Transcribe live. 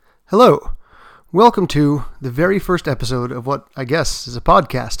Hello. Welcome to the very first episode of what I guess is a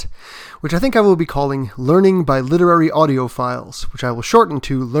podcast, which I think I will be calling Learning by Literary Audio Files, which I will shorten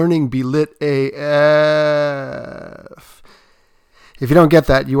to Learning Be Lit AF. If you don't get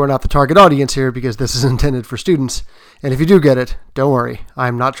that, you are not the target audience here because this is intended for students. And if you do get it, don't worry.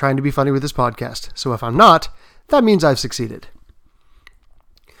 I'm not trying to be funny with this podcast. So if I'm not, that means I've succeeded.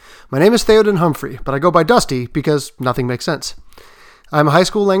 My name is Theoden Humphrey, but I go by Dusty because nothing makes sense. I'm a high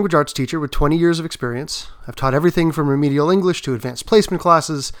school language arts teacher with 20 years of experience. I've taught everything from remedial English to advanced placement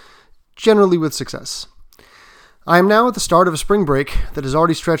classes, generally with success. I am now at the start of a spring break that has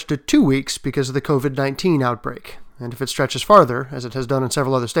already stretched to 2 weeks because of the COVID-19 outbreak. And if it stretches farther, as it has done in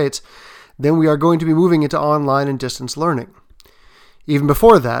several other states, then we are going to be moving into online and distance learning. Even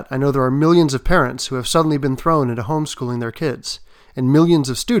before that, I know there are millions of parents who have suddenly been thrown into homeschooling their kids, and millions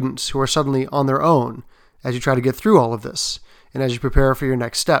of students who are suddenly on their own as you try to get through all of this, and as you prepare for your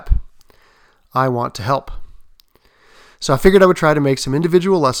next step. I want to help. So I figured I would try to make some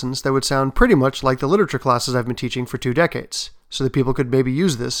individual lessons that would sound pretty much like the literature classes I've been teaching for 2 decades, so that people could maybe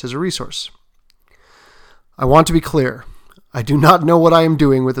use this as a resource. I want to be clear. I do not know what I am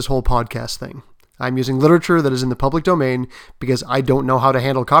doing with this whole podcast thing. I'm using literature that is in the public domain because I don't know how to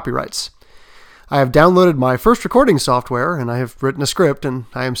handle copyrights. I have downloaded my first recording software, and I have written a script, and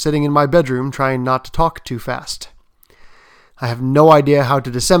I am sitting in my bedroom trying not to talk too fast. I have no idea how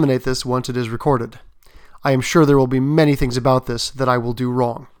to disseminate this once it is recorded. I am sure there will be many things about this that I will do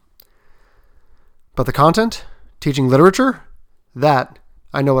wrong. But the content, teaching literature, that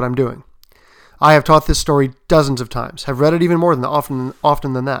I know what I'm doing. I have taught this story dozens of times, have read it even more than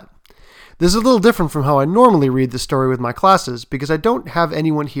often than that. This is a little different from how I normally read the story with my classes because I don't have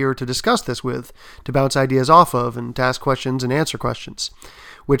anyone here to discuss this with, to bounce ideas off of and to ask questions and answer questions,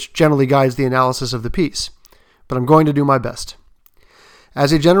 which generally guides the analysis of the piece. But I'm going to do my best.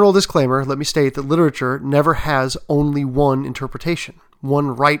 As a general disclaimer, let me state that literature never has only one interpretation,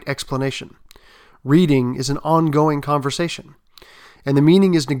 one right explanation. Reading is an ongoing conversation, and the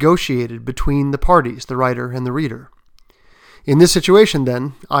meaning is negotiated between the parties, the writer and the reader. In this situation,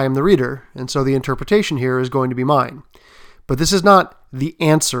 then, I am the reader, and so the interpretation here is going to be mine. But this is not the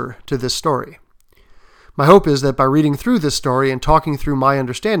answer to this story. My hope is that by reading through this story and talking through my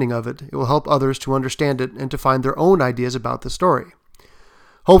understanding of it, it will help others to understand it and to find their own ideas about the story.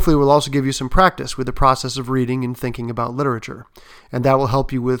 Hopefully, it will also give you some practice with the process of reading and thinking about literature, and that will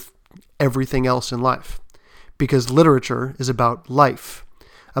help you with everything else in life. Because literature is about life,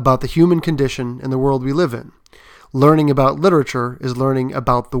 about the human condition and the world we live in. Learning about literature is learning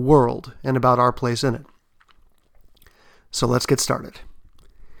about the world and about our place in it. So let's get started.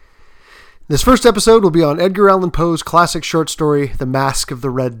 This first episode will be on Edgar Allan Poe's classic short story, The Masque of the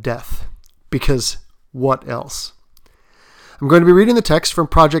Red Death. Because what else? I'm going to be reading the text from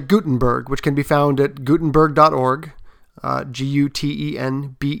Project Gutenberg, which can be found at gutenberg.org,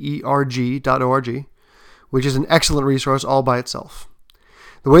 gutenberg.org, which is an excellent resource all by itself.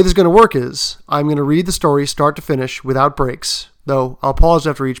 The way this is going to work is, I'm going to read the story start to finish without breaks, though I'll pause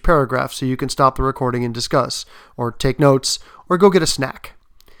after each paragraph so you can stop the recording and discuss, or take notes, or go get a snack.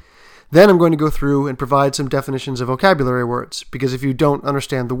 Then I'm going to go through and provide some definitions of vocabulary words, because if you don't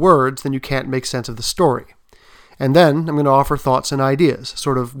understand the words, then you can't make sense of the story. And then I'm going to offer thoughts and ideas,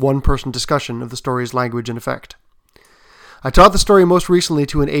 sort of one-person discussion of the story's language and effect. I taught the story most recently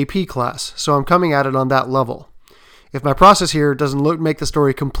to an AP class, so I'm coming at it on that level. If my process here doesn't make the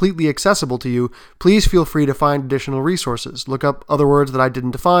story completely accessible to you, please feel free to find additional resources. Look up other words that I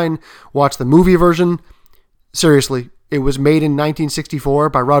didn't define, watch the movie version. Seriously, it was made in 1964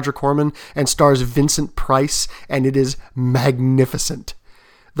 by Roger Corman and stars Vincent Price, and it is magnificent.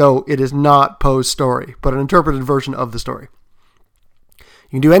 Though it is not Poe's story, but an interpreted version of the story. You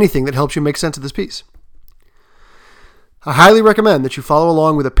can do anything that helps you make sense of this piece. I highly recommend that you follow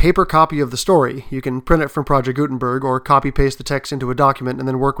along with a paper copy of the story. You can print it from Project Gutenberg or copy-paste the text into a document and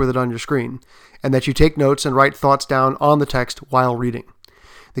then work with it on your screen, and that you take notes and write thoughts down on the text while reading.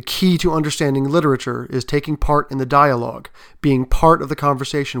 The key to understanding literature is taking part in the dialogue, being part of the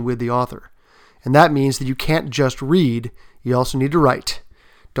conversation with the author. And that means that you can't just read, you also need to write.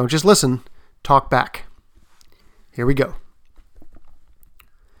 Don't just listen, talk back. Here we go.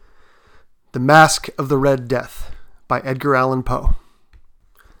 The Masque of the Red Death by Edgar Allan Poe.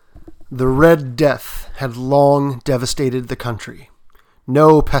 The Red Death had long devastated the country.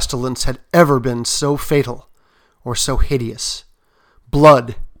 No pestilence had ever been so fatal or so hideous.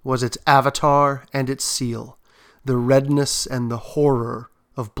 Blood was its avatar and its seal, the redness and the horror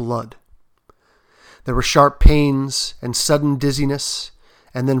of blood. There were sharp pains and sudden dizziness,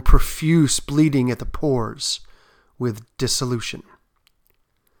 and then profuse bleeding at the pores, with dissolution.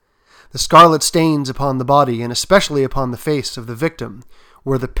 The scarlet stains upon the body, and especially upon the face of the victim,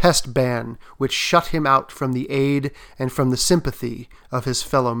 were the pest ban which shut him out from the aid and from the sympathy of his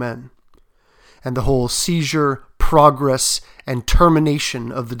fellow men. And the whole seizure, progress, and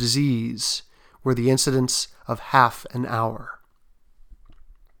termination of the disease were the incidents of half an hour.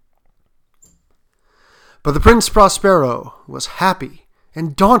 But the Prince Prospero was happy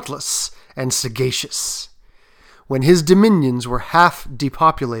and dauntless and sagacious. When his dominions were half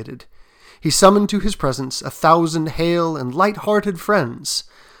depopulated, he summoned to his presence 1,000 hale and light-hearted friends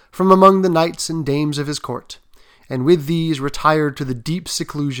from among the knights and dames of his court, and with these retired to the deep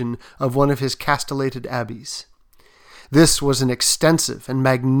seclusion of one of his castellated abbeys. This was an extensive and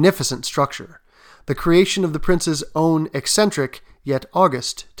magnificent structure, the creation of the prince's own eccentric yet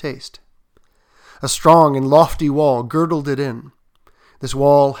august taste. A strong and lofty wall girdled it in. This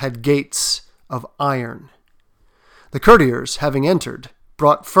wall had gates of iron. The courtiers, having entered,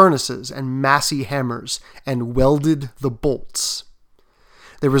 brought furnaces and massy hammers, and welded the bolts.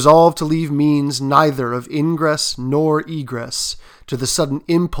 They resolved to leave means neither of ingress nor egress to the sudden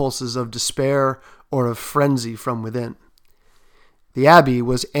impulses of despair or of frenzy from within. The abbey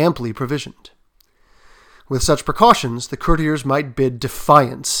was amply provisioned. With such precautions, the courtiers might bid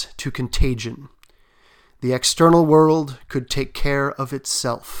defiance to contagion. The external world could take care of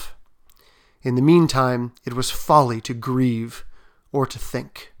itself. In the meantime, it was folly to grieve or to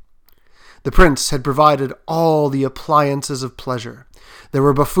think. The prince had provided all the appliances of pleasure. There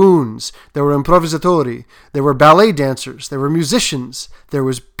were buffoons, there were improvisatori, there were ballet dancers, there were musicians, there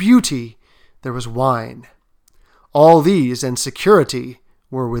was beauty, there was wine. All these and security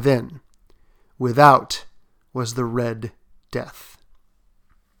were within. Without was the Red Death.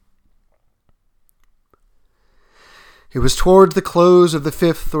 It was toward the close of the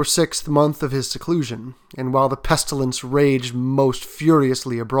 5th or 6th month of his seclusion, and while the pestilence raged most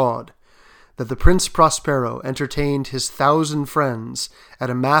furiously abroad, that the Prince Prospero entertained his 1,000 friends at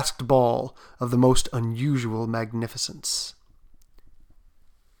a masked ball of the most unusual magnificence.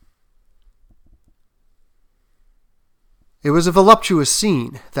 It was a voluptuous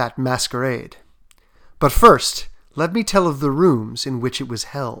scene, that masquerade. But first, let me tell of the rooms in which it was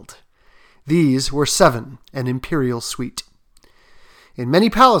held. These were 7, an imperial suite. In many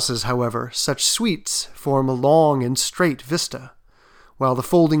palaces, however, such suites form a long and straight vista, while the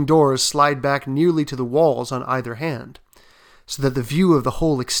folding doors slide back nearly to the walls on either hand, so that the view of the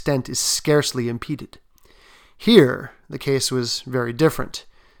whole extent is scarcely impeded. Here, the case was very different,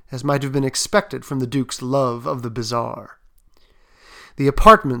 as might have been expected from the Duke's love of the bizarre. The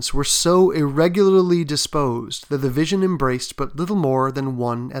apartments were so irregularly disposed that the vision embraced but little more than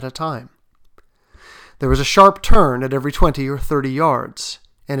one at a time. There was a sharp turn at every 20 or 30 yards,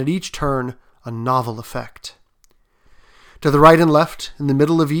 and at each turn a novel effect. To the right and left, in the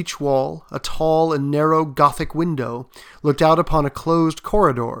middle of each wall, a tall and narrow Gothic window looked out upon a closed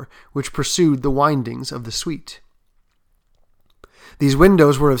corridor which pursued the windings of the suite. These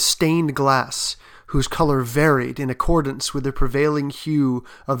windows were of stained glass, whose color varied in accordance with the prevailing hue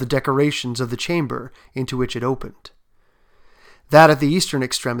of the decorations of the chamber into which it opened. That at the eastern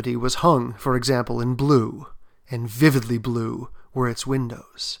extremity was hung, for example, in blue, and vividly blue were its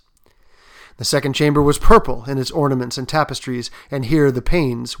windows. The second chamber was purple in its ornaments and tapestries, and here the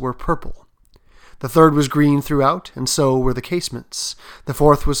panes were purple. The third was green throughout, and so were the casements. The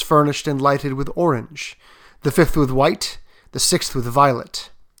fourth was furnished and lighted with orange, the fifth with white, the sixth with violet.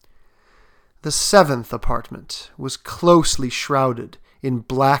 The 7th apartment was closely shrouded in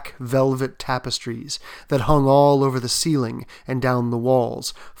black velvet tapestries that hung all over the ceiling and down the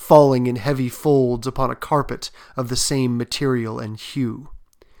walls, falling in heavy folds upon a carpet of the same material and hue.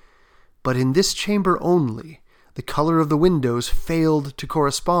 But in this chamber only, the color of the windows failed to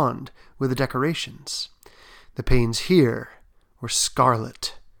correspond with the decorations. The panes here were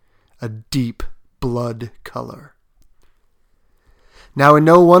scarlet, a deep blood color. Now in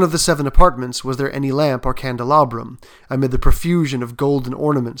no one of the 7 apartments was there any lamp or candelabrum, amid the profusion of golden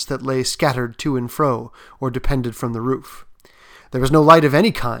ornaments that lay scattered to and fro, or depended from the roof. There was no light of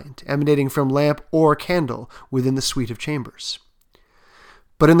any kind emanating from lamp or candle within the suite of chambers.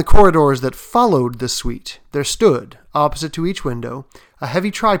 But in the corridors that followed the suite, there stood, opposite to each window, a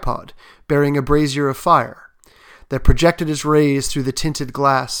heavy tripod bearing a brazier of fire, that projected its rays through the tinted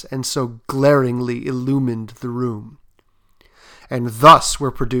glass and so glaringly illumined the room. And thus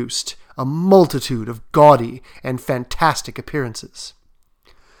were produced a multitude of gaudy and fantastic appearances.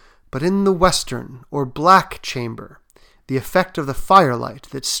 But in the western or black chamber, the effect of the firelight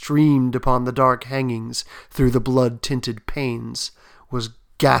that streamed upon the dark hangings through the blood-tinted panes was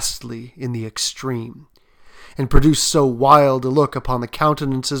ghastly in the extreme. and produced so wild a look upon the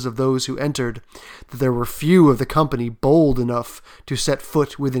countenances of those who entered, that there were few of the company bold enough to set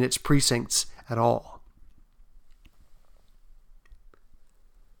foot within its precincts at all.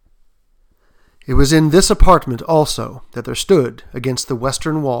 It was in this apartment also that there stood against the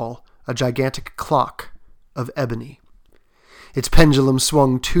western wall a gigantic clock of ebony. Its pendulum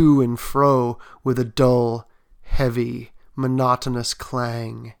swung to and fro with a dull, heavy, monotonous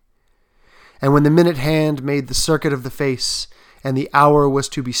clang. And when the minute hand made the circuit of the face, and the hour was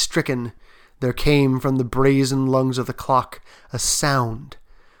to be stricken, there came from the brazen lungs of the clock a sound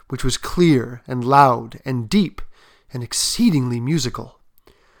which was clear and loud and deep and exceedingly musical,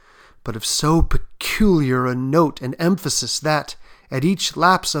 but of so peculiar a note and emphasis that, at each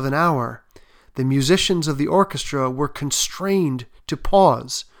lapse of an hour, the musicians of the orchestra were constrained to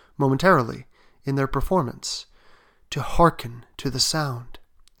pause momentarily in their performance, to hearken to the sound.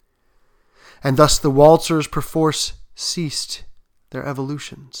 And thus the waltzers perforce ceased their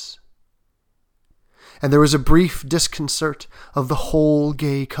evolutions. And there was a brief disconcert of the whole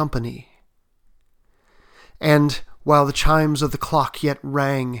gay company. And while the chimes of the clock yet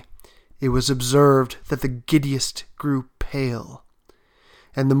rang, it was observed that the giddiest grew pale,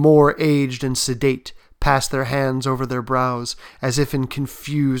 and the more aged and sedate passed their hands over their brows, as if in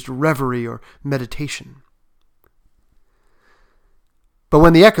confused reverie or meditation. But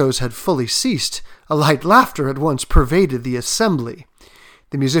when the echoes had fully ceased, a light laughter at once pervaded the assembly.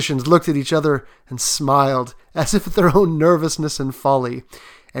 The musicians looked at each other and smiled, as if at their own nervousness and folly,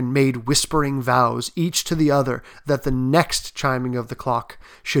 and made whispering vows, each to the other, that the next chiming of the clock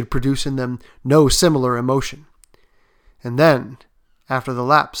should produce in them no similar emotion. And then, after the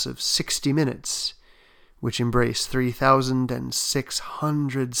lapse of 60 minutes, which embrace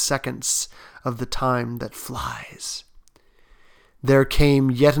 3,600 seconds of the time that flies, there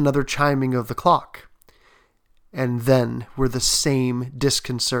came yet another chiming of the clock, and then were the same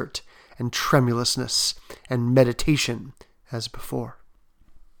disconcert and tremulousness and meditation as before.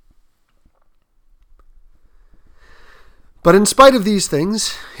 But in spite of these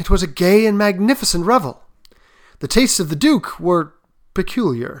things, it was a gay and magnificent revel. The tastes of the Duke were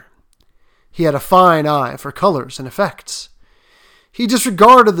peculiar. He had a fine eye for colors and effects. He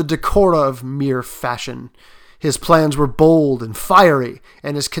disregarded the decora of mere fashion. His plans were bold and fiery,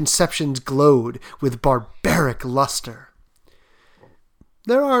 and his conceptions glowed with barbaric luster.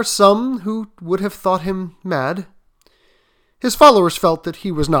 There are some who would have thought him mad. His followers felt that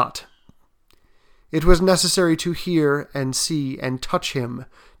he was not. It was necessary to hear and see and touch him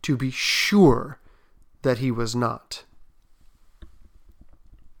to be sure that he was not.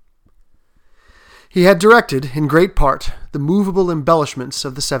 He had directed, in great part, the movable embellishments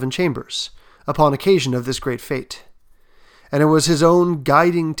of the 7 chambers, upon occasion of this great fete, and it was his own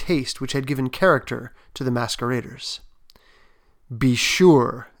guiding taste which had given character to the masqueraders. Be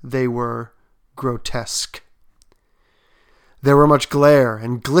sure they were grotesque. There were much glare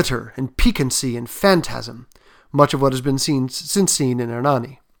and glitter and piquancy and phantasm, much of what has been since seen in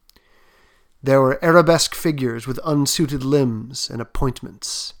Hernani. There were arabesque figures with unsuited limbs and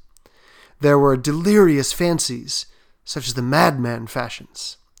appointments. There were delirious fancies, such as the madman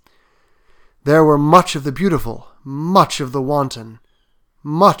fashions. There were much of the beautiful, much of the wanton,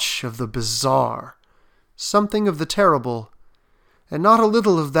 much of the bizarre, something of the terrible, and not a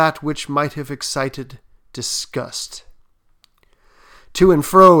little of that which might have excited disgust. To and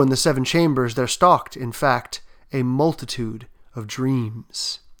fro in the 7 chambers there stalked, in fact, a multitude of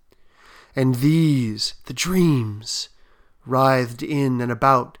dreams. And these, the dreams, writhed in and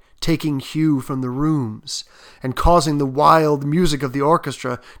about, taking hue from the rooms, and causing the wild music of the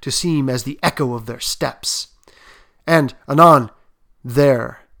orchestra to seem as the echo of their steps. And, anon,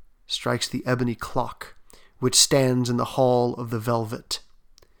 there strikes the ebony clock, which stands in the hall of the velvet.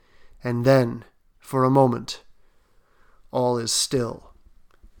 And then, for a moment, all is still,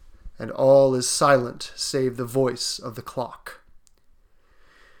 and all is silent save the voice of the clock.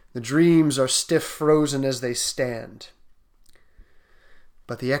 The dreams are stiff frozen as they stand.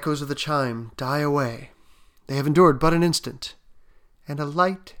 But the echoes of the chime die away. They have endured but an instant, and a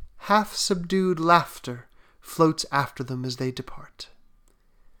light, half-subdued laughter floats after them as they depart.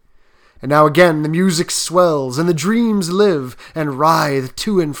 And now again the music swells, and the dreams live, and writhe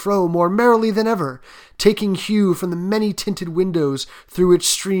to and fro more merrily than ever, taking hue from the many-tinted windows through which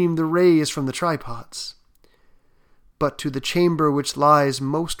stream the rays from the tripods. But to the chamber which lies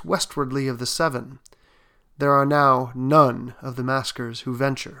most westwardly of the 7, there are now none of the maskers who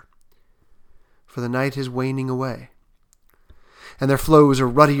venture, for the night is waning away, and there flows a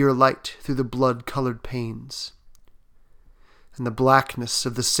ruddier light through the blood-colored panes, and the blackness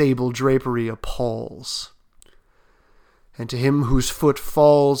of the sable drapery appalls. And to him whose foot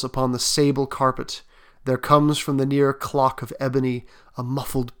falls upon the sable carpet, there comes from the near clock of ebony a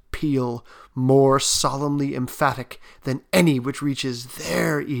muffled peal more solemnly emphatic than any which reaches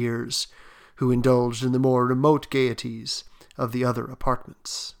their ears, who indulged in the more remote gaieties of the other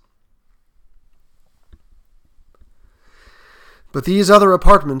apartments. But these other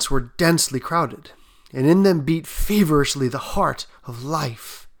apartments were densely crowded, and in them beat feverishly the heart of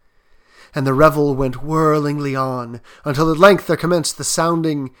life. And the revel went whirlingly on, until at length there commenced the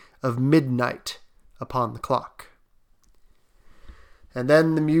sounding of midnight upon the clock. And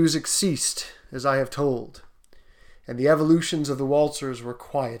then the music ceased, as I have told, and the evolutions of the waltzers were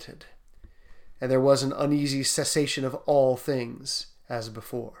quieted, and there was an uneasy cessation of all things, as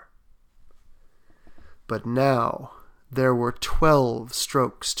before. But now there were 12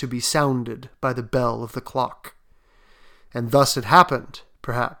 strokes to be sounded by the bell of the clock, and thus it happened,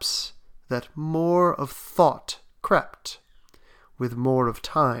 perhaps, that more of thought crept, with more of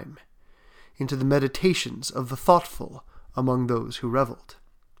time, into the meditations of the thoughtful among those who revelled.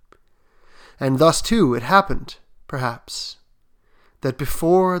 And thus, too, it happened, perhaps, that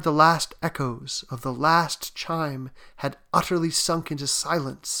before the last echoes of the last chime had utterly sunk into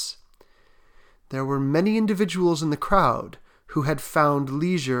silence, there were many individuals in the crowd who had found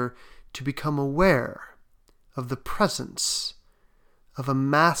leisure to become aware of the presence of a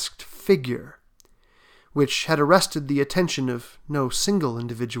masked figure which had arrested the attention of no single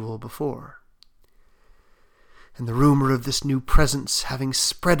individual before. And the rumor of this new presence having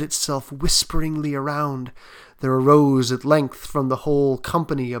spread itself whisperingly around, there arose at length from the whole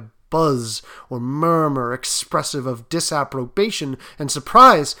company a buzz or murmur expressive of disapprobation and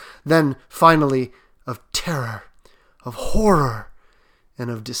surprise, then, finally, of terror, of horror, and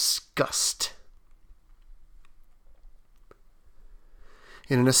of disgust.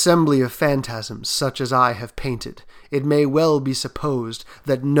 In an assembly of phantasms such as I have painted, it may well be supposed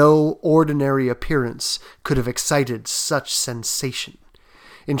that no ordinary appearance could have excited such sensation.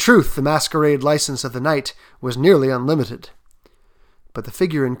 In truth, the masquerade license of the night was nearly unlimited. But the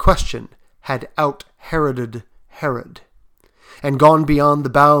figure in question had out-Heroded Herod, and gone beyond the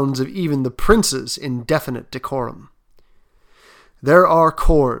bounds of even the prince's indefinite decorum. There are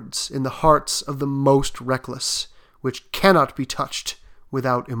chords in the hearts of the most reckless, which cannot be touched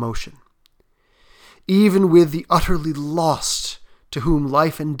without emotion. Even with the utterly lost, to whom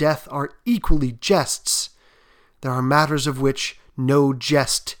life and death are equally jests, there are matters of which no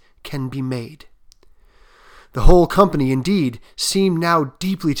jest can be made. The whole company, indeed, seemed now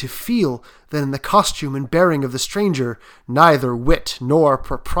deeply to feel that in the costume and bearing of the stranger neither wit nor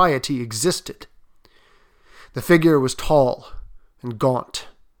propriety existed. The figure was tall and gaunt,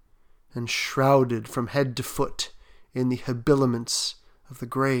 and shrouded from head to foot in the habiliments of the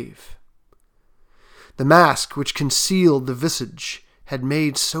grave. The mask which concealed the visage was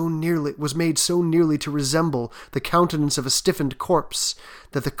made so nearly to resemble the countenance of a stiffened corpse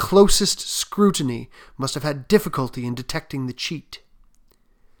that the closest scrutiny must have had difficulty in detecting the cheat.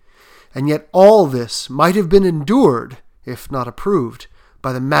 And yet all this might have been endured, if not approved,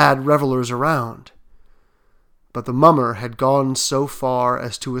 by the mad revellers around. But the mummer had gone so far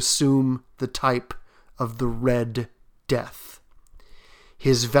as to assume the type of the Red Death.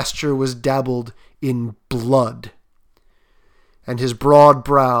 His vesture was dabbled in blood, and his broad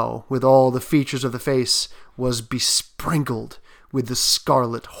brow, with all the features of the face, was besprinkled with the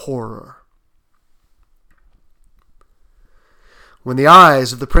scarlet horror. When the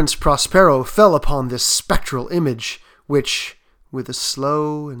eyes of the Prince Prospero fell upon this spectral image, which, with a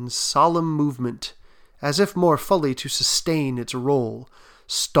slow and solemn movement, as if more fully to sustain its role,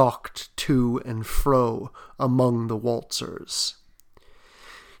 stalked to and fro among the waltzers,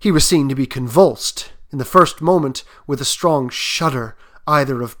 he was seen to be convulsed, in the first moment, with a strong shudder,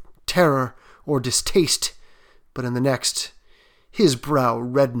 either of terror or distaste, but in the next, his brow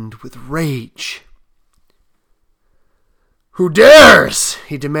reddened with rage. "Who dares?"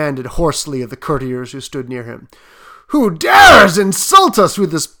 he demanded hoarsely of the courtiers who stood near him. "Who dares insult us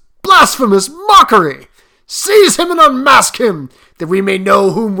with this blasphemous mockery? Seize him and unmask him, that we may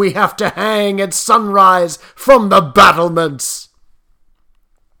know whom we have to hang at sunrise from the battlements."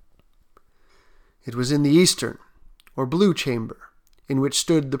 It was in the eastern, or blue chamber, in which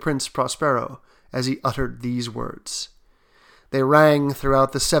stood the Prince Prospero, as he uttered these words. They rang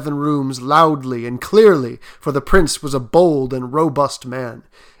throughout the 7 rooms loudly and clearly, for the prince was a bold and robust man,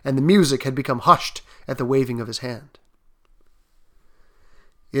 and the music had become hushed at the waving of his hand.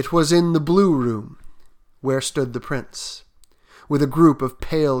 It was in the blue room, where stood the prince, with a group of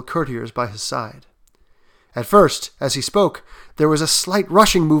pale courtiers by his side, At first, as he spoke, there was a slight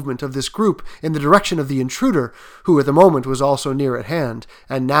rushing movement of this group in the direction of the intruder, who at the moment was also near at hand,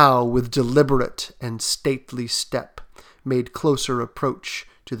 and now, with deliberate and stately step, made closer approach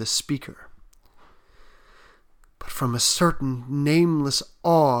to the speaker. But from a certain nameless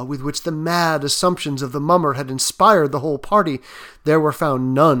awe with which the mad assumptions of the mummer had inspired the whole party, there were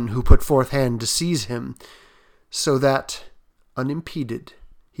found none who put forth hand to seize him, so that, unimpeded,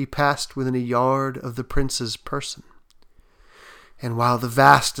 he passed within a yard of the prince's person. And while the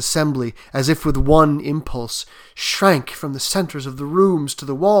vast assembly, as if with one impulse, shrank from the centers of the rooms to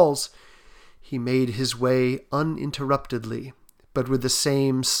the walls, he made his way uninterruptedly, but with the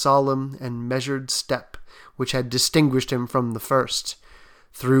same solemn and measured step which had distinguished him from the first,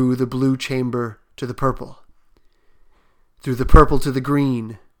 through the blue chamber to the purple, through the purple to the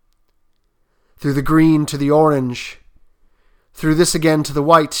green, through the green to the orange, through this again to the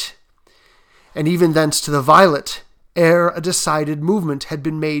white, and even thence to the violet, ere a decided movement had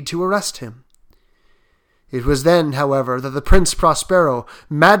been made to arrest him. It was then, however, that the Prince Prospero,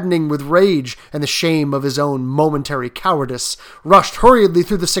 maddening with rage and the shame of his own momentary cowardice, rushed hurriedly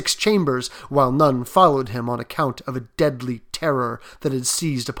through the 6 chambers, while none followed him on account of a deadly terror that had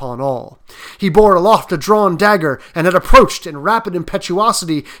seized upon all. He bore aloft a drawn dagger, and had approached in rapid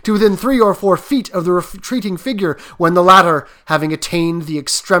impetuosity to within 3 or 4 feet of the retreating figure, when the latter, having attained the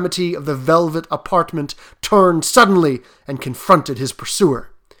extremity of the velvet apartment, turned suddenly and confronted his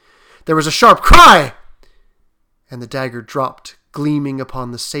pursuer. There was a sharp cry, and the dagger dropped, gleaming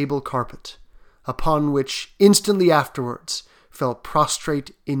upon the sable carpet, upon which instantly afterwards fell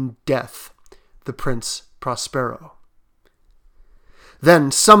prostrate in death the Prince Prospero.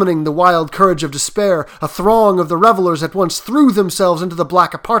 Then, summoning the wild courage of despair, a throng of the revelers at once threw themselves into the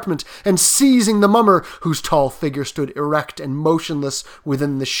black apartment, and seizing the mummer, whose tall figure stood erect and motionless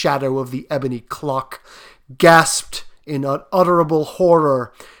within the shadow of the ebony clock, gasped in unutterable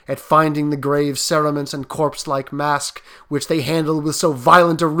horror at finding the grave cerements and corpse-like mask, which they handled with so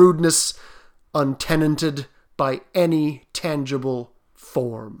violent a rudeness, untenanted by any tangible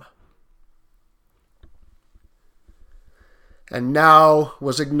form. And now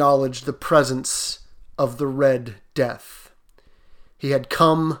was acknowledged the presence of the Red Death. He had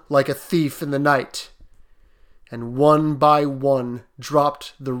come like a thief in the night, and one by one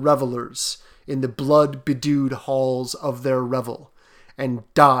dropped the revelers in the blood-bedewed halls of their revel, and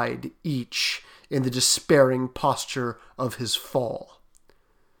died each in the despairing posture of his fall.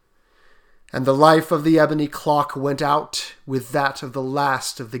 And the life of the ebony clock went out with that of the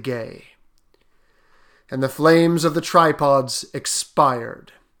last of the gay, and the flames of the tripods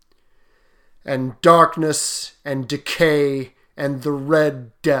expired, and darkness and decay and the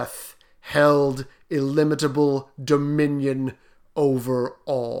Red Death held illimitable dominion over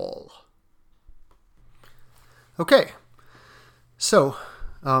all. Okay, so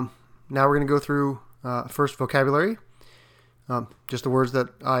now we're going to go through first vocabulary, just the words that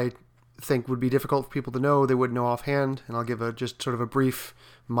I think would be difficult for people to know, they wouldn't know offhand, and I'll give just sort of a brief,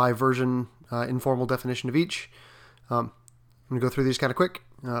 my version, informal definition of each. I'm going to go through these kind of quick,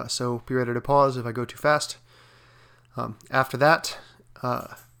 so be ready to pause if I go too fast. After that, I'm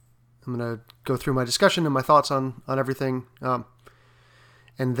going to go through my discussion and my thoughts on everything,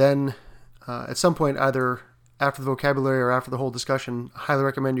 and then at some point, either after the vocabulary or after the whole discussion, I highly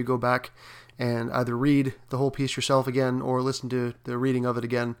recommend you go back and either read the whole piece yourself again or listen to the reading of it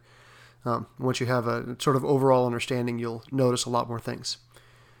again. Once you have a sort of overall understanding, you'll notice a lot more things.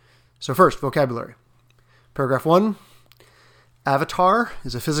 So first, vocabulary. Paragraph 1. Avatar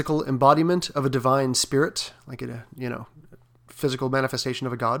is a physical embodiment of a divine spirit, like a physical manifestation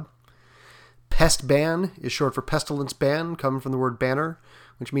of a god. Pest ban is short for pestilence ban, coming from the word banner,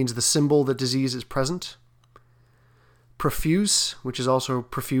 which means the symbol that disease is present. Profuse, which is also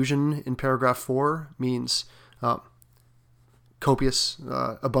profusion in paragraph 4, means copious,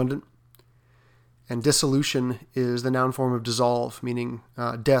 abundant. And dissolution is the noun form of dissolve, meaning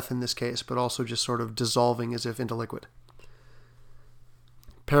death in this case, but also just sort of dissolving as if into liquid.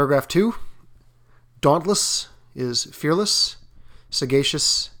 Paragraph 2. Dauntless is fearless.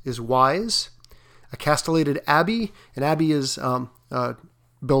 Sagacious is wise. A castellated abbey. An abbey is a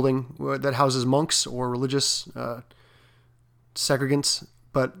building that houses monks or religious segregants,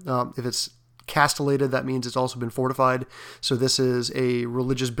 but if it's castellated, that means it's also been fortified. So this is a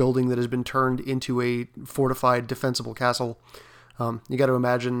religious building that has been turned into a fortified, defensible castle. You got to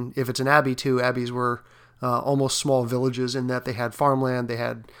imagine, if it's an abbey too, abbeys were almost small villages in that they had farmland, they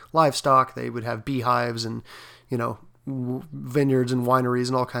had livestock, they would have beehives and, vineyards and wineries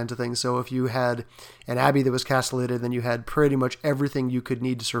and all kinds of things. So if you had an abbey that was castellated, then you had pretty much everything you could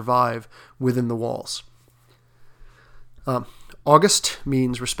need to survive within the walls. August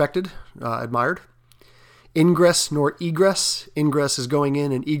means respected, admired. Ingress nor egress. Ingress is going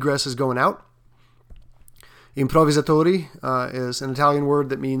in and egress is going out. Improvisatori is an Italian word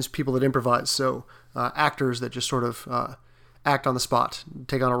that means people that improvise. So actors that just sort of act on the spot,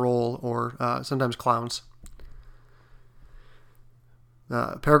 take on a role, or sometimes clowns.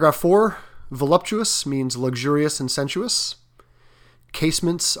 Paragraph 4, voluptuous means luxurious and sensuous.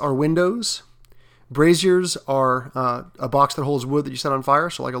 Casements are windows. Braziers are a box that holds wood that you set on fire,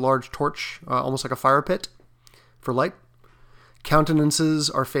 so like a large torch, almost like a fire pit for light. Countenances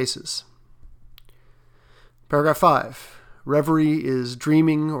are faces. Paragraph 5. Reverie is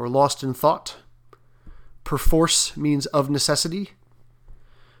dreaming or lost in thought. Perforce means of necessity.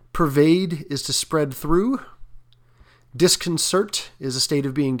 Pervade is to spread through. Disconcert is a state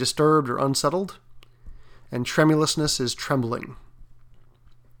of being disturbed or unsettled. And tremulousness is trembling.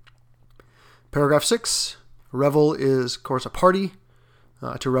 Paragraph 6. Revel is, of course, a party.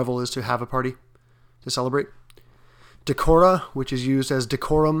 To revel is to have a party, to celebrate. Decora, which is used as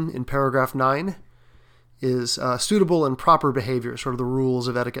decorum in paragraph 9, is suitable and proper behavior, sort of the rules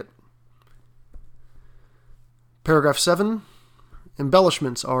of etiquette. Paragraph 7.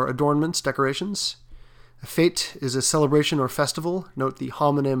 Embellishments are adornments, decorations. Fete is a celebration or festival. Note the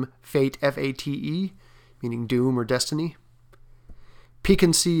homonym fate, F-A-T-E, meaning doom or destiny.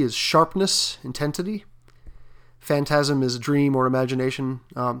 Piquancy is sharpness, intensity. Phantasm is dream or imagination,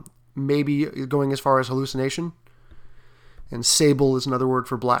 maybe going as far as hallucination. And sable is another word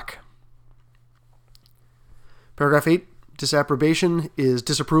for black. Paragraph 8, disapprobation is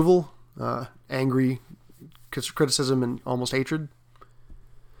disapproval, angry criticism and almost hatred.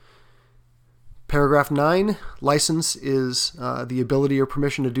 Paragraph 9, license is the ability or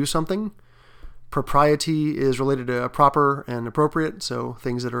permission to do something. Propriety is related to proper and appropriate, so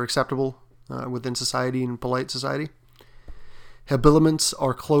things that are acceptable within society and polite society. Habiliments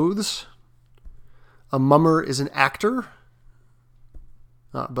are clothes. A mummer is an actor,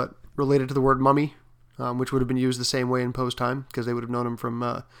 but related to the word mummy, which would have been used the same way in Poe's time, because they would have known him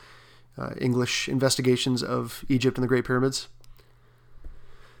from English investigations of Egypt and the Great Pyramids.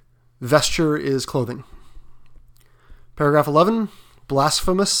 Vesture is clothing. Paragraph 11,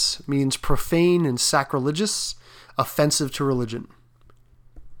 blasphemous means profane and sacrilegious, offensive to religion.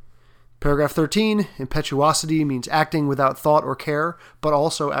 Paragraph 13, impetuosity means acting without thought or care, but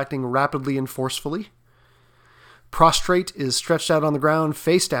also acting rapidly and forcefully. Prostrate is stretched out on the ground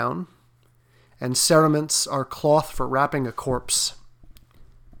face down, and cerements are cloth for wrapping a corpse.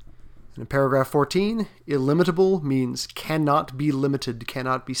 And in paragraph 14, illimitable means cannot be limited,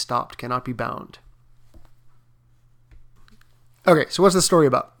 cannot be stopped, cannot be bound. Okay, so what's the story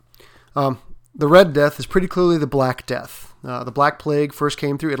about? The Red Death is pretty clearly the Black Death. The Black Plague first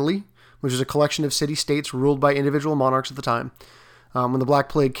came through Italy, which is a collection of city-states ruled by individual monarchs at the time, when the Black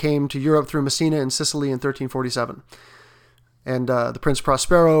Plague came to Europe through Messina and Sicily in 1347. And the Prince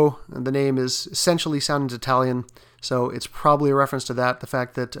Prospero, the name is essentially sounding Italian, so it's probably a reference to that. The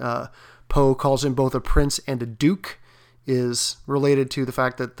fact that Poe calls him both a prince and a duke is related to the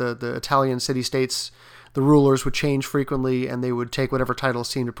fact that the Italian city-states, the rulers would change frequently, and they would take whatever titles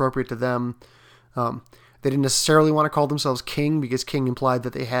seemed appropriate to them. They didn't necessarily want to call themselves king, because king implied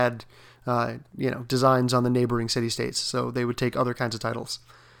that they had designs on the neighboring city-states, so they would take other kinds of titles.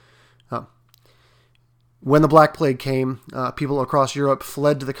 When the Black Plague came, people across Europe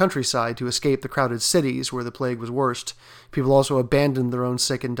fled to the countryside to escape the crowded cities where the plague was worst. People also abandoned their own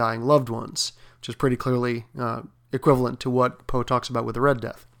sick and dying loved ones, which is pretty clearly equivalent to what Poe talks about with the Red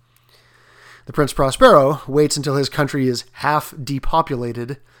Death. The Prince Prospero waits until his country is half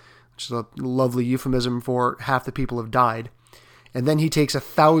depopulated, which is a lovely euphemism for half the people have died, and then he takes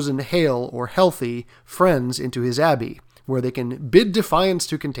 1,000 hale or healthy friends into his abbey, where they can bid defiance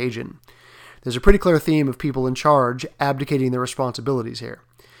to contagion. There's a pretty clear theme of people in charge abdicating their responsibilities here.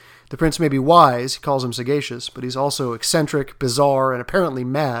 The prince may be wise, he calls him sagacious, but he's also eccentric, bizarre, and apparently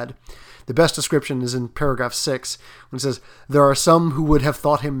mad. The best description is in paragraph 6, when it says, "There are some who would have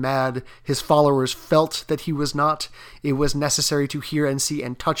thought him mad. His followers felt that he was not. It was necessary to hear and see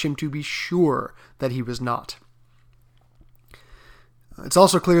and touch him to be sure that he was not." It's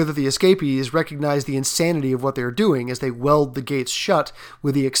also clear that the escapees recognize the insanity of what they are doing as they weld the gates shut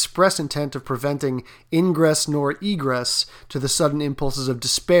with the express intent of preventing ingress nor egress to the sudden impulses of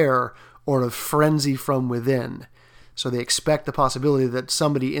despair or of frenzy from within. So they expect the possibility that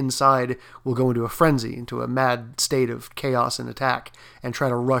somebody inside will go into a frenzy, into a mad state of chaos and attack, and try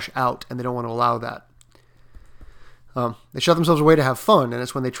to rush out, and they don't want to allow that. They shut themselves away to have fun, and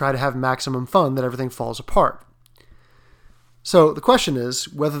it's when they try to have maximum fun that everything falls apart. So the question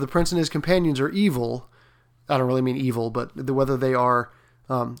is whether the prince and his companions are evil I don't really mean evil, but whether they are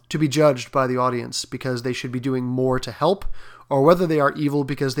to be judged by the audience because they should be doing more to help, or whether they are evil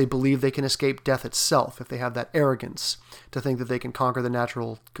because they believe they can escape death itself if they have that arrogance to think that they can conquer the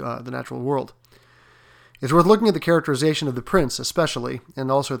natural world. It's worth looking at the characterization of the prince especially, and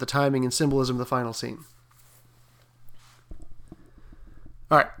also at the timing and symbolism of the final scene.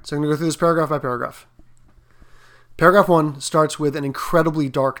 Alright, so I'm going to go through this paragraph by paragraph. Paragraph 1 starts with an incredibly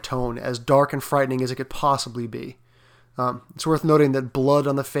dark tone, as dark and frightening as it could possibly be. It's worth noting that blood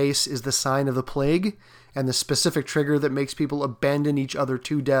on the face is the sign of the plague, and the specific trigger that makes people abandon each other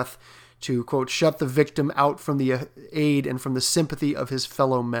to death to, quote, shut the victim out from the aid and from the sympathy of his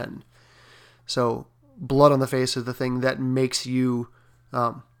fellow men. So, blood on the face is the thing that makes you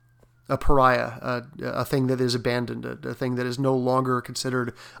a pariah, a thing that is abandoned, a thing that is no longer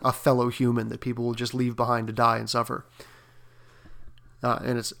considered a fellow human, that people will just leave behind to die and suffer.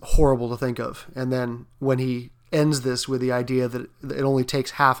 And it's horrible to think of. And then when he ends this with the idea that it only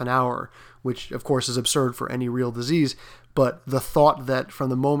takes half an hour, which of course is absurd for any real disease, but the thought that from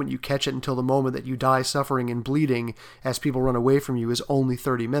the moment you catch it until the moment that you die suffering and bleeding as people run away from you is only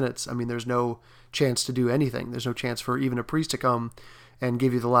 30 minutes. I mean, there's no chance to do anything. There's no chance for even a priest to come and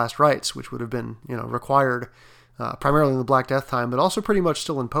give you the last rites, which would have been, required primarily in the Black Death time, but also pretty much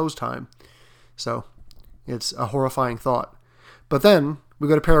still in Poe's time. So it's a horrifying thought. But then we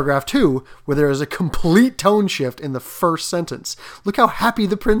go to paragraph 2, where there is a complete tone shift in the first sentence. Look how happy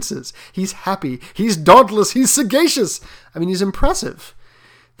the prince is. He's happy. He's dauntless. He's sagacious. I mean, he's impressive.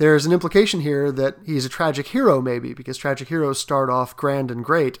 There's an implication here that he's a tragic hero, maybe, because tragic heroes start off grand and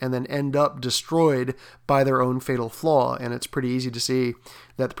great and then end up destroyed by their own fatal flaw. And it's pretty easy to see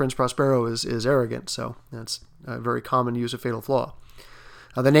that the Prince Prospero is arrogant. So that's a very common use of fatal flaw.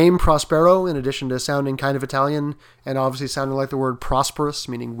 The name Prospero, in addition to sounding kind of Italian and obviously sounding like the word prosperous,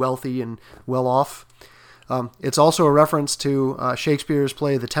 meaning wealthy and well off, it's also a reference to Shakespeare's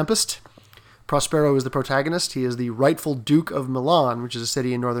play The Tempest. Prospero is the protagonist. He is the rightful Duke of Milan, which is a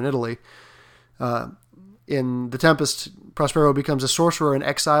city in northern Italy. In The Tempest, Prospero becomes a sorcerer in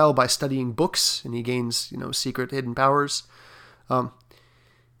exile by studying books, and he gains, secret hidden powers.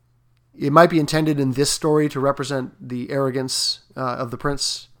 It might be intended in this story to represent the arrogance of the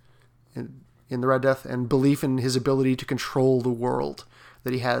prince in the Red Death and belief in his ability to control the world,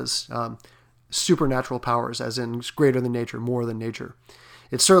 that he has supernatural powers, as in greater than nature, more than nature.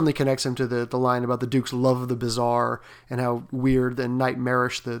 It certainly connects him to the line about the Duke's love of the bizarre and how weird and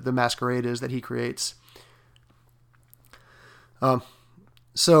nightmarish the masquerade is that he creates.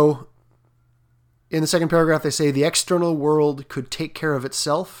 So, in the second paragraph, they say, the external world could take care of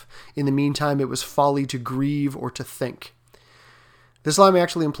itself. In the meantime, it was folly to grieve or to think. This line may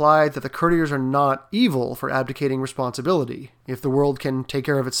actually imply that the courtiers are not evil for abdicating responsibility. If the world can take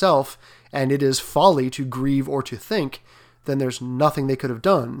care of itself, and it is folly to grieve or to think, then there's nothing they could have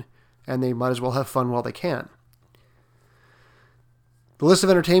done, and they might as well have fun while they can. The list of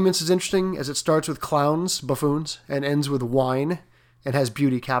entertainments is interesting, as it starts with clowns, buffoons, and ends with wine, and has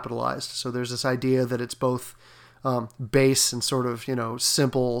beauty capitalized. So there's this idea that it's both base and sort of,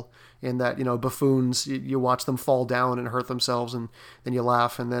 simple, in that, buffoons, you watch them fall down and hurt themselves, and then you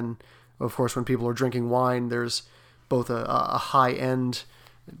laugh. And then, of course, when people are drinking wine, there's both a high-end,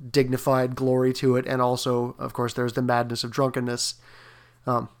 dignified glory to it, and also, of course, there's the madness of drunkenness.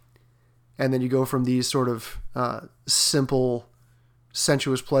 And then you go from these sort of simple,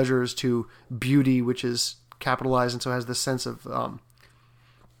 sensuous pleasures to beauty, which is capitalized and so has this sense of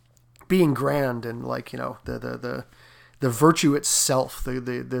being grand and the virtue itself,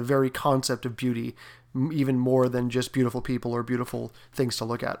 the very concept of beauty, even more than just beautiful people or beautiful things to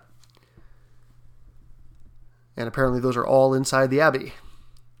look at. And apparently those are all inside the abbey.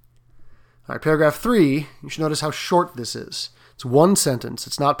 All right, paragraph 3, you should notice how short this is. It's one sentence.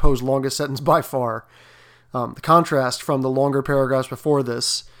 It's not Poe's longest sentence by far. The contrast from the longer paragraphs before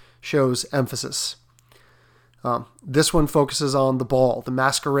this shows emphasis. This one focuses on the ball, the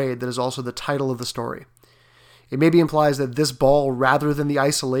masquerade that is also the title of the story. It maybe implies that this ball, rather than the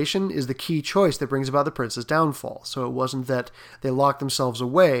isolation, is the key choice that brings about the prince's downfall. So it wasn't that they locked themselves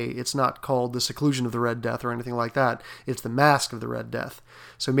away. It's not called the seclusion of the Red Death or anything like that. It's the mask of the Red Death.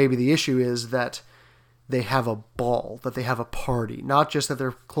 So maybe the issue is that they have a ball, that they have a party, not just that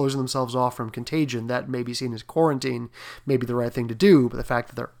they're closing themselves off from contagion. That may be seen as quarantine, maybe the right thing to do, but the fact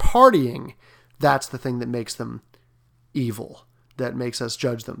that they're partying, that's the thing that makes them evil, that makes us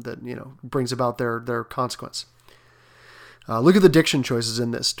judge them, that, brings about their consequence. Look at the diction choices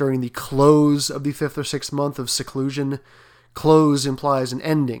in this. During the close of the 5th or 6th month of seclusion, close implies an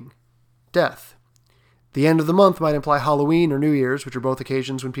ending, death. The end of the month might imply Halloween or New Year's, which are both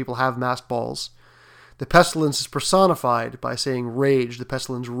occasions when people have masked balls. The pestilence is personified by saying rage. The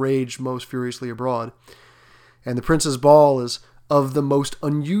pestilence raged most furiously abroad. And the prince's ball is of the most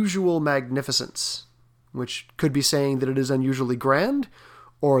unusual magnificence, which could be saying that it is unusually grand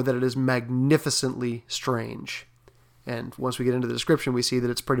or that it is magnificently strange. And once we get into the description, we see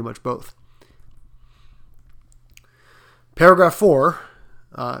that it's pretty much both. Paragraph 4,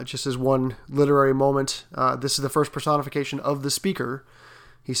 just as one literary moment, this is the first personification of the speaker.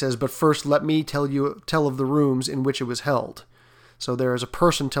 He says, "But first let me tell of the rooms in which it was held." So there is a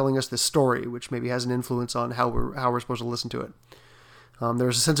person telling us this story, which maybe has an influence on how we're supposed to listen to it.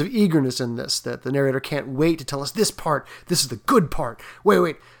 There's a sense of eagerness in this, that the narrator can't wait to tell us this part. This is the good part.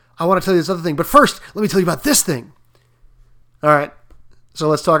 Wait, I want to tell you this other thing, but first, let me tell you about this thing. All right, so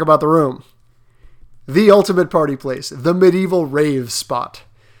let's talk about the room. The ultimate party place, the medieval rave spot.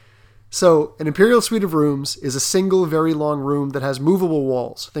 So, an imperial suite of rooms is a single, very long room that has movable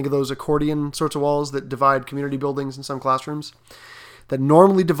walls. Think of those accordion sorts of walls that divide community buildings in some classrooms. That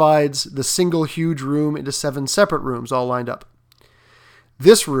normally divides the single huge room into 7 separate rooms all lined up.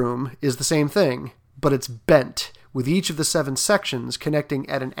 This room is the same thing, but it's bent, with each of the 7 sections connecting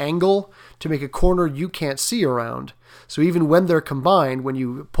at an angle to make a corner you can't see around. So even when they're combined, when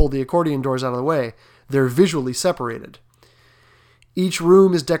you pull the accordion doors out of the way, they're visually separated. Each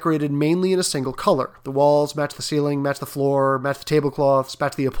room is decorated mainly in a single color. The walls match the ceiling, match the floor, match the tablecloths,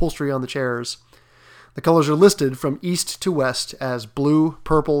 match the upholstery on the chairs. The colors are listed from east to west as blue,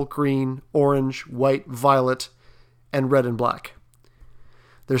 purple, green, orange, white, violet, and red and black.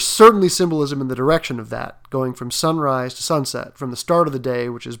 There's certainly symbolism in the direction of that, going from sunrise to sunset, from the start of the day,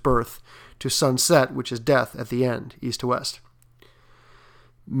 which is birth, to sunset, which is death at the end, east to west.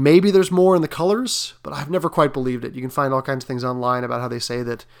 Maybe there's more in the colors, but I've never quite believed it. You can find all kinds of things online about how they say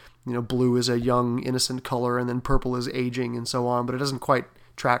that, blue is a young, innocent color, and then purple is aging, and so on, but it doesn't quite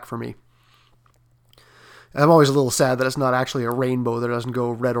track for me. I'm always a little sad that it's not actually a rainbow that doesn't go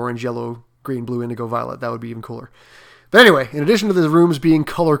red, orange, yellow, green, blue, indigo, violet. That would be even cooler. But anyway, in addition to the rooms being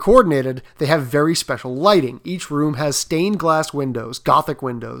color coordinated, they have very special lighting. Each room has stained glass windows, Gothic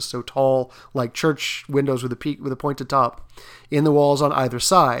windows, so tall like church windows with a pointed top, in the walls on either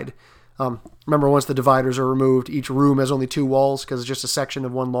side. Remember, once the dividers are removed, each room has only 2 walls because it's just a section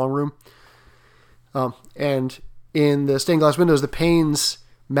of one long room. And in the stained glass windows, the panes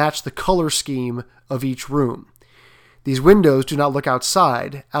match the color scheme of each room. These windows do not look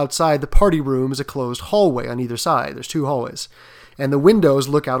outside. Outside the party room is a closed hallway on either side. There's 2 hallways. And the windows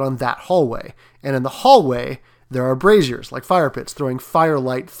look out on that hallway. And in the hallway, there are braziers, like fire pits, throwing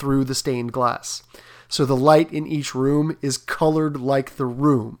firelight through the stained glass. So the light in each room is colored like the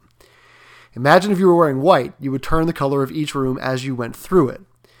room. Imagine if you were wearing white, you would turn the color of each room as you went through it.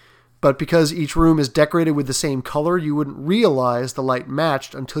 But because each room is decorated with the same color, you wouldn't realize the light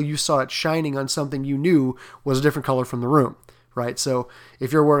matched until you saw it shining on something you knew was a different color from the room, right? So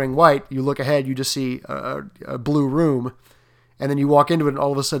if you're wearing white, you look ahead, you just see a blue room, and then you walk into it, and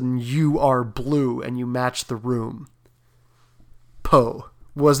all of a sudden you are blue, and you match the room. Poe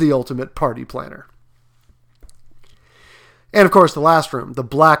was the ultimate party planner. And of course, the last room, the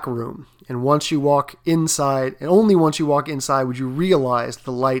black room. And once you walk inside, and only once you walk inside, would you realize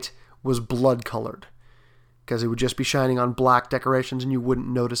the light was blood-colored, because it would just be shining on black decorations and you wouldn't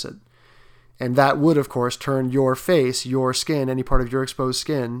notice it. And that would, of course, turn your face, your skin, any part of your exposed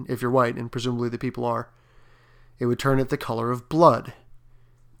skin, if you're white, and presumably the people are, it would turn it the color of blood.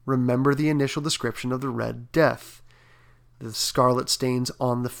 Remember the initial description of the Red Death. The scarlet stains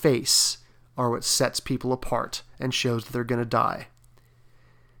on the face are what sets people apart and shows that they're going to die.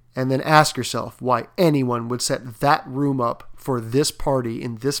 And then ask yourself why anyone would set that room up for this party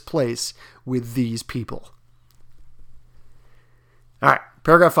in this place with these people. All right,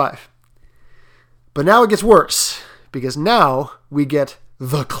 paragraph 5. But now it gets worse, because now we get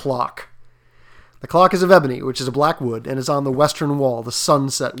the clock. The clock is of ebony, which is a black wood, and is on the western wall, the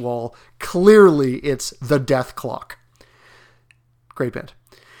sunset wall. Clearly, it's the death clock. Great band.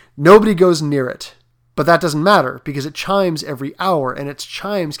 Nobody goes near it. But that doesn't matter, because it chimes every hour, and its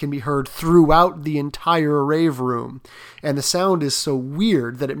chimes can be heard throughout the entire rave room. And the sound is so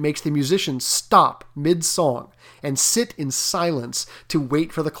weird that it makes the musicians stop mid-song and sit in silence to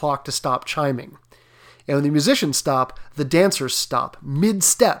wait for the clock to stop chiming. And when the musicians stop, the dancers stop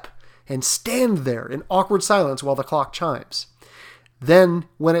mid-step and stand there in awkward silence while the clock chimes. Then,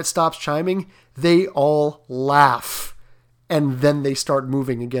 when it stops chiming, they all laugh. And then they start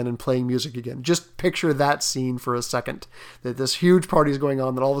moving again and playing music again. Just picture that scene for a second. That this huge party is going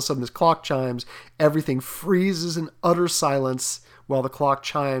on, that all of a sudden this clock chimes, everything freezes in utter silence while the clock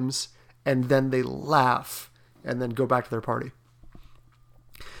chimes, and then they laugh and then go back to their party.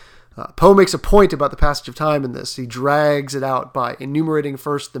 Poe makes a point about the passage of time in this. He drags it out by enumerating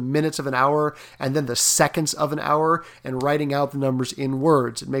first the minutes of an hour and then the seconds of an hour and writing out the numbers in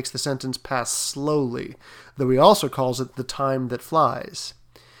words. It makes the sentence pass slowly, though he also calls it the time that flies.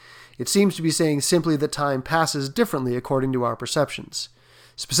 It seems to be saying simply that time passes differently according to our perceptions.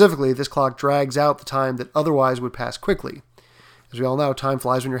 Specifically, this clock drags out the time that otherwise would pass quickly. As we all know, time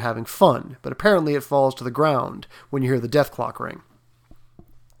flies when you're having fun, but apparently it falls to the ground when you hear the death clock ring.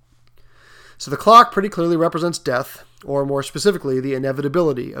 So the clock pretty clearly represents death, or more specifically, the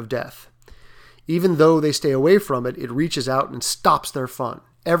inevitability of death. Even though they stay away from it, it reaches out and stops their fun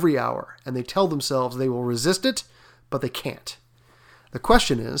every hour, and they tell themselves they will resist it, but they can't. The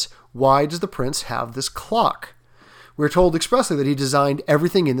question is, why does the prince have this clock? We're told expressly that he designed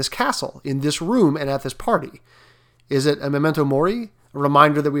everything in this castle, in this room, and at this party. Is it a memento mori, a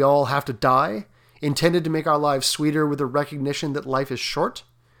reminder that we all have to die, intended to make our lives sweeter with the recognition that life is short?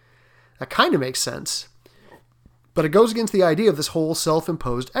 That kind of makes sense. But it goes against the idea of this whole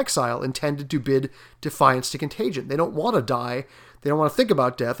self-imposed exile intended to bid defiance to contagion. They don't want to die. They don't want to think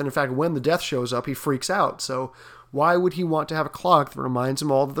about death. And in fact, when the death shows up, he freaks out. So why would he want to have a clock that reminds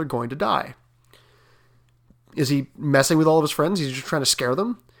them all that they're going to die? Is he messing with all of his friends? He's just trying to scare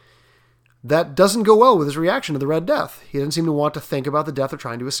them? That doesn't go well with his reaction to the Red Death. He doesn't seem to want to think about the death they're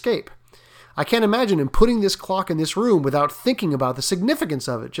trying to escape. I can't imagine him putting this clock in this room without thinking about the significance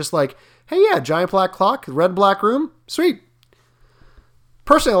of it. Just like, hey, yeah, giant black clock, red-black room, sweet.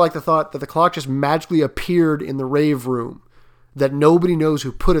 Personally, I like the thought that the clock just magically appeared in the rave room, that nobody knows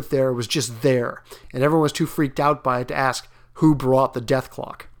who put it there, it was just there, and everyone was too freaked out by it to ask who brought the death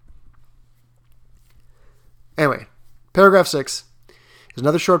clock. Anyway, paragraph 6 is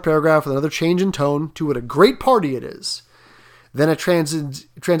another short paragraph with another change in tone to what a great party it is. Then it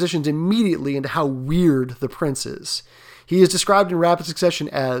transitions immediately into how weird the prince is. He is described in rapid succession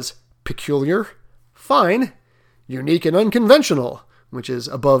as peculiar, fine, unique and unconventional, which is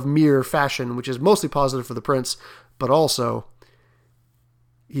above mere fashion, which is mostly positive for the prince, but also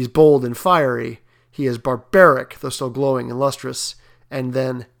he's bold and fiery. He is barbaric, though still glowing and lustrous, and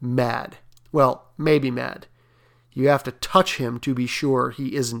then mad. Well, maybe mad. You have to touch him to be sure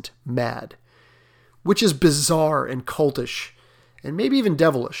he isn't mad, which is bizarre and cultish, and maybe even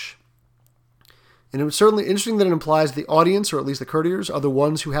devilish. And it was certainly interesting that it implies the audience, or at least the courtiers, are the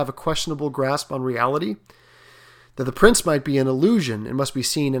ones who have a questionable grasp on reality, that the prince might be an illusion and must be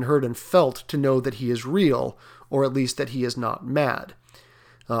seen and heard and felt to know that he is real, or at least that he is not mad.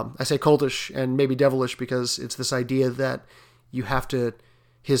 I say cultish and maybe devilish because it's this idea that you have to...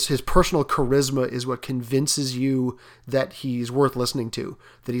 His personal charisma is what convinces you that he's worth listening to,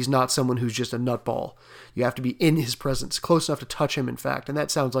 that he's not someone who's just a nutball. You have to be in his presence, close enough to touch him, in fact, and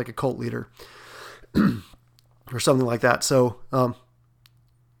that sounds like a cult leader or something like that. So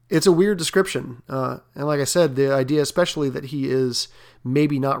it's a weird description. And like I said, the idea especially that he is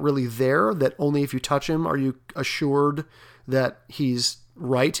maybe not really there, that only if you touch him are you assured that he's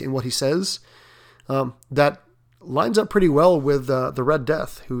right in what he says, that lines up pretty well with the Red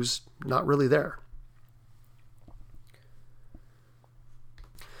Death, who's not really there.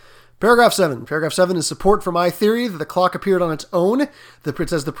 Paragraph 7. Paragraph 7 is support for my theory that the clock appeared on its own. It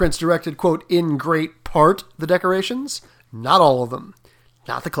says the prince directed, quote, in great part the decorations. Not all of them.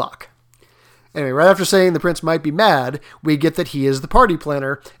 Not the clock. Anyway, right after saying the prince might be mad, we get that he is the party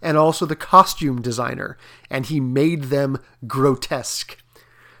planner and also the costume designer, and he made them grotesque.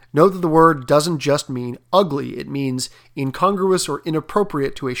 Note that the word doesn't just mean ugly, it means incongruous or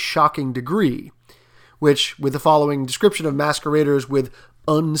inappropriate to a shocking degree, which, with the following description of masqueraders with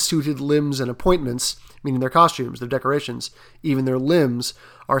unsuited limbs and appointments, meaning their costumes, their decorations, even their limbs,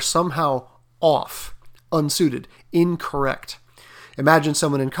 are somehow off, unsuited, incorrect. Imagine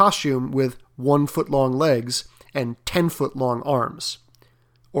someone in costume with 1 foot long legs and 10 foot long arms,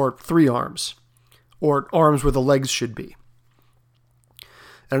 or 3 arms, or arms where the legs should be.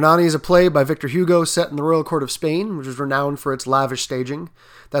 Hernani is a play by Victor Hugo set in the royal court of Spain, which is renowned for its lavish staging.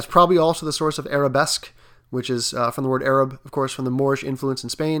 That's probably also the source of arabesque, which is from the word Arab, of course, from the Moorish influence in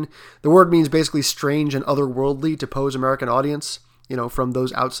Spain. The word means basically strange and otherworldly to Poe's American audience, from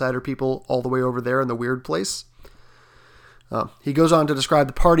those outsider people all the way over there in the weird place. He goes on to describe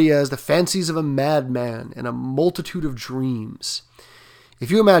the party as the fancies of a madman and a multitude of dreams.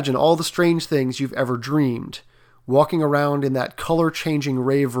 If you imagine all the strange things you've ever dreamed, walking around in that color-changing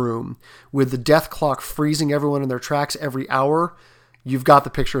rave room with the death clock freezing everyone in their tracks every hour, you've got the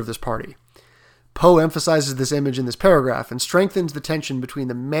picture of this party. Poe emphasizes this image in this paragraph and strengthens the tension between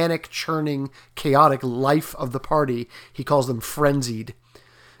the manic, churning, chaotic life of the party, he calls them frenzied,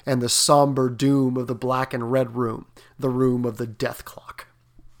 and the somber doom of the black and red room, the room of the death clock.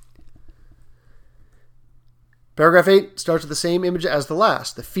 Paragraph 8 starts with the same image as the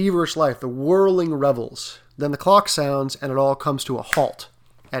last, the feverish life, the whirling revels. Then the clock sounds and it all comes to a halt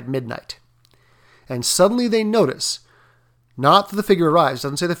at midnight. And suddenly they notice, not that the figure arrives, it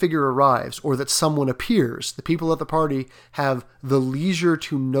doesn't say the figure arrives, or that someone appears. The people at the party have the leisure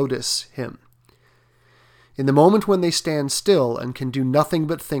to notice him. In the moment when they stand still and can do nothing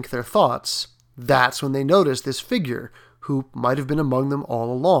but think their thoughts, that's when they notice this figure who might have been among them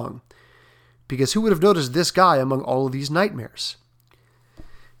all along. Because who would have noticed this guy among all of these nightmares?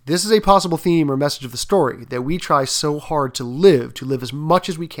 This is a possible theme or message of the story, that we try so hard to live as much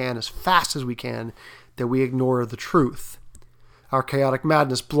as we can, as fast as we can, that we ignore the truth. Our chaotic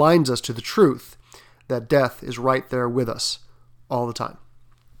madness blinds us to the truth, that death is right there with us all the time.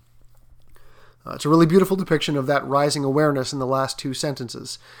 It's a really beautiful depiction of that rising awareness in the last two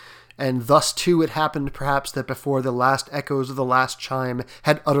sentences. And thus, too, it happened, perhaps, that before the last echoes of the last chime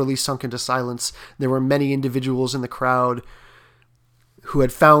had utterly sunk into silence, there were many individuals in the crowd who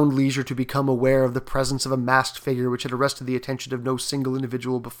had found leisure to become aware of the presence of a masked figure which had arrested the attention of no single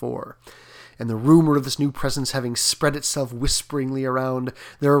individual before. And the rumor of this new presence having spread itself whisperingly around,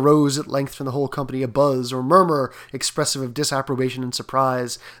 there arose at length from the whole company a buzz or murmur expressive of disapprobation and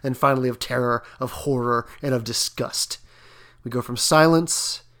surprise, then finally of terror, of horror, and of disgust. We go from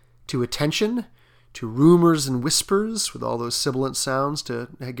silence to attention, to rumors and whispers, with all those sibilant sounds to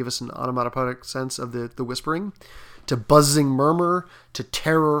give us an onomatopoeic sense of the whispering, to buzzing murmur, to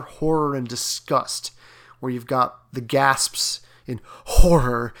terror, horror, and disgust, where you've got the gasps in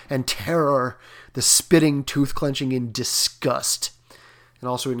horror and terror, the spitting, tooth-clenching in disgust. And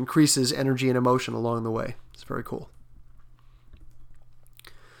also it increases energy and emotion along the way. It's very cool.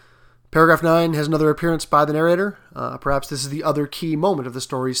 Paragraph 9 has another appearance by the narrator. Perhaps this is the other key moment of the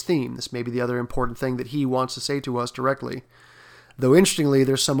story's theme. This may be the other important thing that he wants to say to us directly. Though interestingly,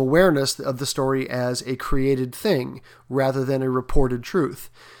 there's some awareness of the story as a created thing rather than a reported truth.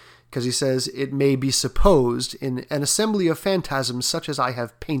 Because he says, it may be supposed in an assembly of phantasms such as I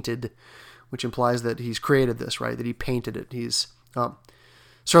have painted, which implies that he's created this, right? That he painted it. He's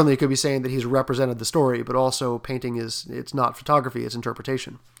certainly it could be saying that he's represented the story, but also painting it's not photography, it's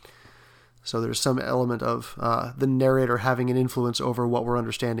interpretation. So there's some element of the narrator having an influence over what we're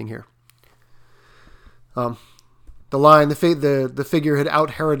understanding here. The line, the figure had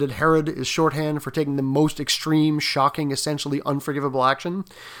out-Heroded Herod, is shorthand for taking the most extreme, shocking, essentially unforgivable action,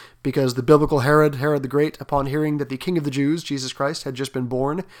 because the biblical Herod the Great, upon hearing that the King of the Jews, Jesus Christ, had just been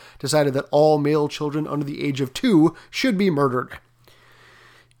born, decided that all male children under the age of 2 should be murdered.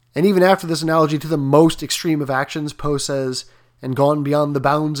 And even after this analogy to the most extreme of actions, Poe says, and gone beyond the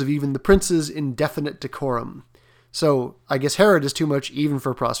bounds of even the prince's indefinite decorum. So, I guess Herod is too much even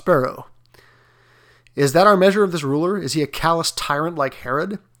for Prospero. Is that our measure of this ruler? Is he a callous tyrant like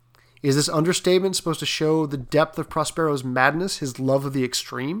Herod? Is this understatement supposed to show the depth of Prospero's madness, his love of the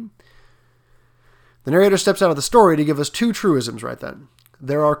extreme? The narrator steps out of the story to give us two truisms right then.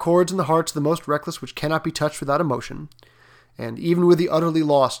 There are chords in the hearts of the most reckless which cannot be touched without emotion, and even with the utterly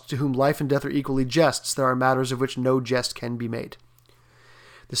lost, to whom life and death are equally jests, there are matters of which no jest can be made.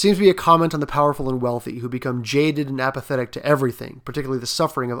 This seems to be a comment on the powerful and wealthy, who become jaded and apathetic to everything, particularly the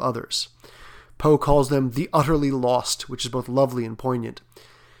suffering of others. Poe calls them the utterly lost, which is both lovely and poignant,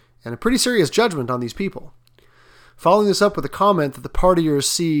 and a pretty serious judgment on these people. Following this up with a comment that the partiers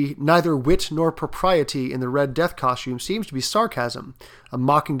see neither wit nor propriety in the Red Death costume seems to be sarcasm, a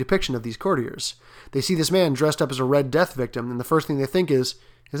mocking depiction of these courtiers. They see this man dressed up as a Red Death victim, and the first thing they think is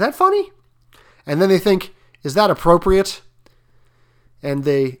that funny? And then they think, is that appropriate? And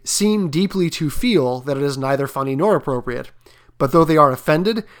they seem deeply to feel that it is neither funny nor appropriate. But though they are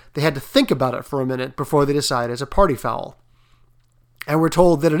offended, they had to think about it for a minute before they decide it's a party foul. And we're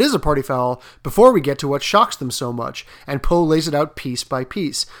told that it is a party foul before we get to what shocks them so much, and Poe lays it out piece by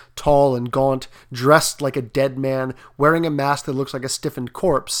piece, tall and gaunt, dressed like a dead man, wearing a mask that looks like a stiffened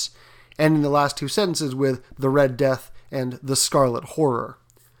corpse, ending the last two sentences with the Red Death and the Scarlet Horror.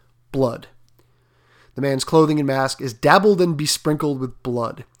 Blood. The man's clothing and mask is dabbled and besprinkled with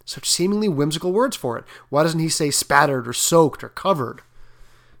blood. Such seemingly whimsical words for it. Why doesn't he say spattered or soaked or covered?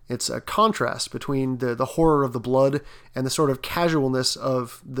 It's a contrast between the horror of the blood and the sort of casualness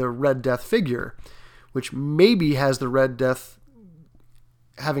of the Red Death figure, which maybe has the Red Death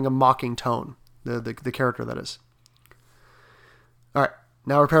having a mocking tone, the character that is. All right,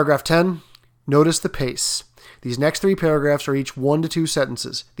 now we're paragraph 10. Notice the pace. These next three paragraphs are each 1 to 2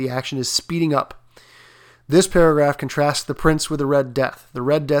 sentences. The action is speeding up. This paragraph contrasts the prince with the Red Death. The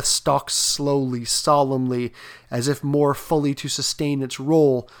Red Death stalks slowly, solemnly, as if more fully to sustain its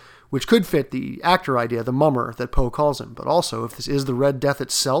role, which could fit the actor idea, the mummer that Poe calls him. But also, if this is the Red Death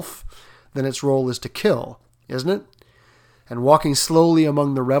itself, then its role is to kill, isn't it? And walking slowly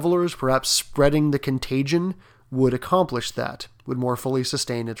among the revelers, perhaps spreading the contagion, would accomplish that, would more fully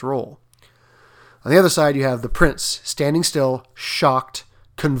sustain its role. On the other side, you have the prince, standing still, shocked,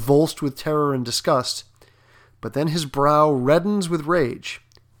 convulsed with terror and disgust, but then his brow reddens with rage.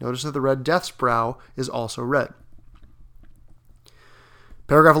 Notice that the Red Death's brow is also red.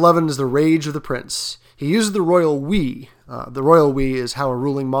 Paragraph 11 is the rage of the prince. He uses the royal we. The royal we is how a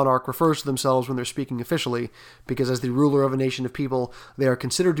ruling monarch refers to themselves when they're speaking officially, because as the ruler of a nation of people, they are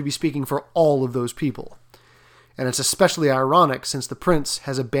considered to be speaking for all of those people. And it's especially ironic since the prince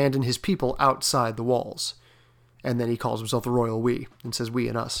has abandoned his people outside the walls. And then he calls himself the royal we and says we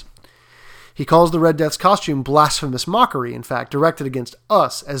and us. He calls the Red Death's costume blasphemous mockery, in fact, directed against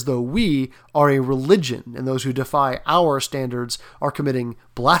us, as though we are a religion, and those who defy our standards are committing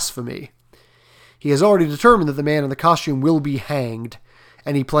blasphemy. He has already determined that the man in the costume will be hanged,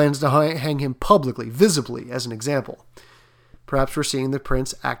 and he plans to hang him publicly, visibly, as an example. Perhaps we're seeing the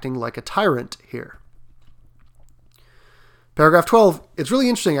prince acting like a tyrant here. Paragraph 12, it's really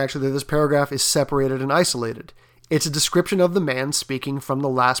interesting, actually, that this paragraph is separated and isolated. It's a description of the man speaking from the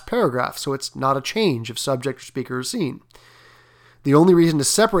last paragraph, so it's not a change of subject or speaker or scene. The only reason to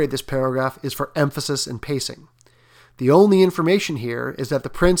separate this paragraph is for emphasis and pacing. The only information here is that the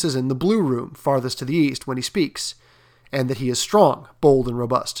prince is in the blue room, farthest to the east, when he speaks, and that he is strong, bold, and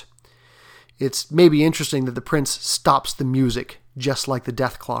robust. It's maybe interesting that the prince stops the music, just like the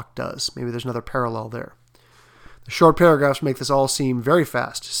death clock does. Maybe there's another parallel there. The short paragraphs make this all seem very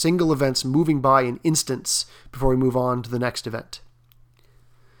fast, single events moving by in instants before we move on to the next event.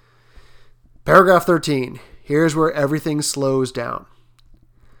 Paragraph 13. Here's where everything slows down.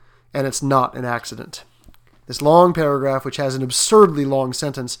 And it's not an accident. This long paragraph, which has an absurdly long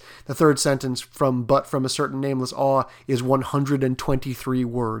sentence, the third sentence from a certain nameless awe, is 123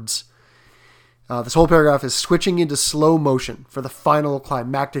 words. This whole paragraph is switching into slow motion for the final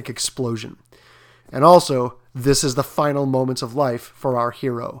climactic explosion. And also, this is the final moments of life for our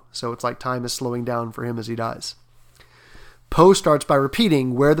hero, so it's like time is slowing down for him as he dies. Poe starts by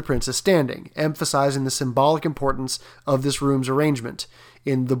repeating where the prince is standing, emphasizing the symbolic importance of this room's arrangement.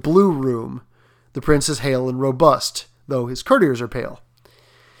 In the blue room, the prince is hale and robust, though his courtiers are pale.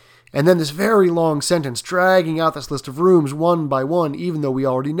 And then this very long sentence, dragging out this list of rooms one by one, even though we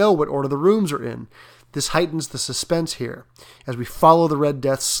already know what order the rooms are in. This heightens the suspense here, as we follow the Red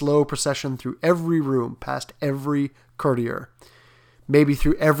Death's slow procession through every room, past every courtier. Maybe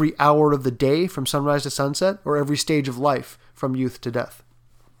through every hour of the day, from sunrise to sunset, or every stage of life, from youth to death.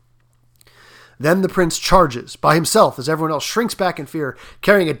 Then the prince charges, by himself, as everyone else shrinks back in fear,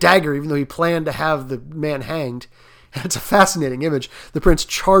 carrying a dagger, even though he planned to have the man hanged. And it's a fascinating image. The prince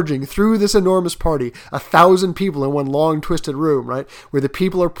charging through this enormous party, 1,000 people in one long twisted room, right? Where the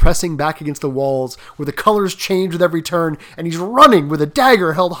people are pressing back against the walls, where the colors change with every turn, and he's running with a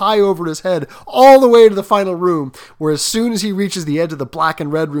dagger held high over his head, all the way to the final room, where as soon as he reaches the edge of the black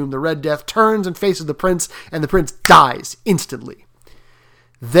and red room, the Red Death turns and faces the prince, and the prince dies instantly.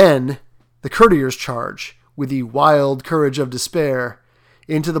 Then the courtiers charge, with the wild courage of despair,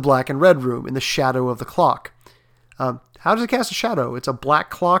 into the black and red room in the shadow of the clock. How does it cast a shadow? It's a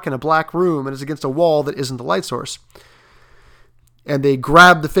black clock in a black room, and it's against a wall that isn't the light source. And they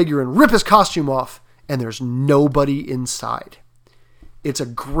grab the figure and rip his costume off, and there's nobody inside. It's a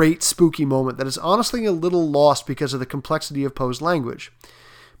great spooky moment that is honestly a little lost because of the complexity of Poe's language.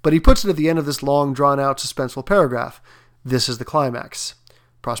 But he puts it at the end of this long, drawn-out, suspenseful paragraph. This is the climax.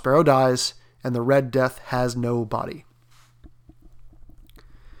 Prospero dies, and the Red Death has no body.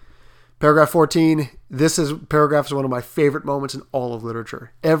 Paragraph 14, this paragraph is one of my favorite moments in all of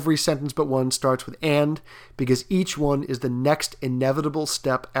literature. Every sentence but one starts with "and," because each one is the next inevitable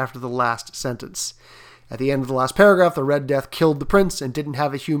step after the last sentence. At the end of the last paragraph, the Red Death killed the prince and didn't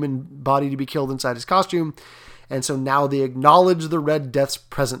have a human body to be killed inside his costume, and so now they acknowledge the Red Death's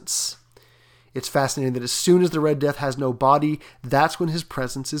presence. It's fascinating that as soon as the Red Death has no body, that's when his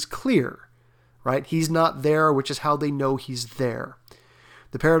presence is clear, right? He's not there, which is how they know he's there.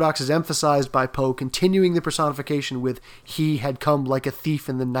 The paradox is emphasized by Poe continuing the personification with "he had come like a thief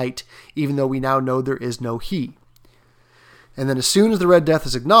in the night," even though we now know there is no he. And then as soon as the Red Death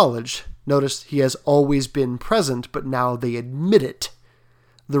is acknowledged, notice he has always been present, but now they admit it.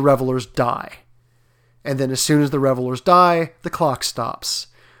 The revelers die. And then as soon as the revelers die, the clock stops.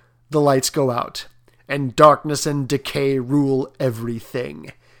 The lights go out. And darkness and decay rule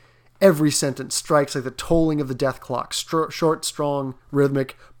everything. Every sentence strikes like the tolling of the death clock. Short, strong,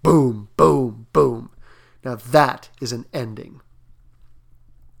 rhythmic, boom, boom, boom. Now that is an ending.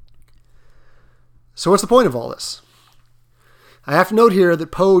 So what's the point of all this? I have to note here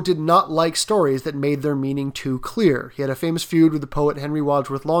that Poe did not like stories that made their meaning too clear. He had a famous feud with the poet Henry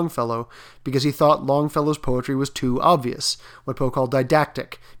Wadsworth Longfellow because he thought Longfellow's poetry was too obvious, what Poe called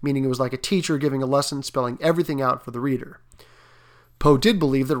didactic, meaning it was like a teacher giving a lesson, spelling everything out for the reader. Poe did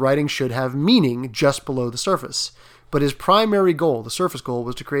believe that writing should have meaning just below the surface, but his primary goal, the surface goal,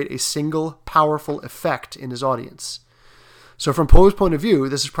 was to create a single, powerful effect in his audience. So from Poe's point of view,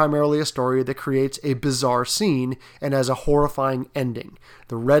 this is primarily a story that creates a bizarre scene and has a horrifying ending.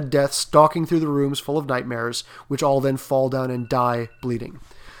 The Red Death stalking through the rooms full of nightmares, which all then fall down and die bleeding.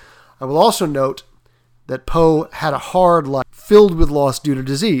 I will also note that Poe had a hard life filled with loss due to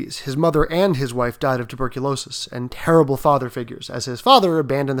disease. His mother and his wife died of tuberculosis, and terrible father figures, as his father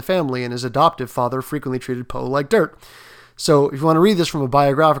abandoned the family and his adoptive father frequently treated Poe like dirt. So if you want to read this from a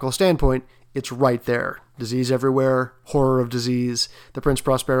biographical standpoint, it's right there. Disease everywhere, horror of disease, the Prince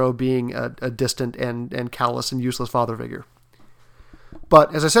Prospero being a distant and callous and useless father figure.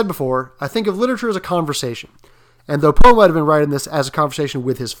 But, as I said before, I think of literature as a conversation. And though Poe might have been writing this as a conversation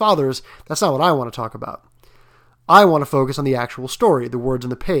with his fathers, that's not what I want to talk about. I want to focus on the actual story, the words on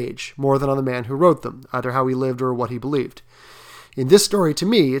the page, more than on the man who wrote them, either how he lived or what he believed. In this story, to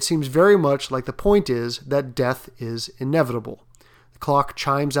me, it seems very much like the point is that death is inevitable. Clock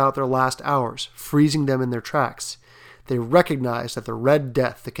chimes out their last hours, freezing them in their tracks. They recognize that the Red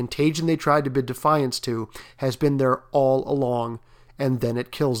Death, the contagion they tried to bid defiance to, has been there all along, and then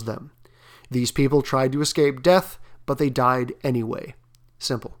it kills them. These people tried to escape death, but they died anyway.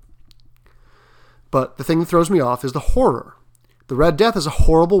 Simple. But the thing that throws me off is the horror. The Red Death is a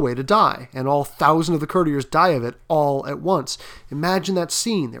horrible way to die, and all 1,000 of the courtiers die of it all at once. Imagine that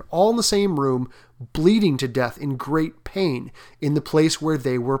scene. They're all in the same room, bleeding to death in great pain, in the place where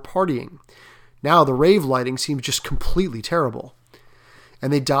they were partying. Now the rave lighting seems just completely terrible.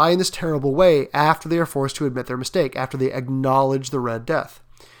 And they die in this terrible way after they are forced to admit their mistake, after they acknowledge the Red Death.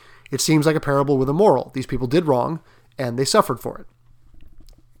 It seems like a parable with a moral. These people did wrong, and they suffered for it.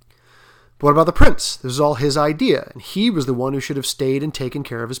 But what about the prince? This is all his idea, and he was the one who should have stayed and taken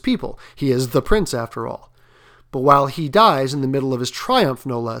care of his people. He is the prince, after all. But while he dies in the middle of his triumph,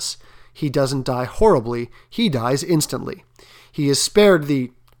 no less, he doesn't die horribly, he dies instantly. He is spared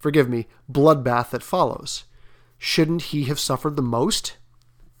the, forgive me, bloodbath that follows. Shouldn't he have suffered the most?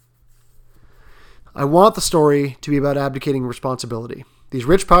 I want the story to be about abdicating responsibility. These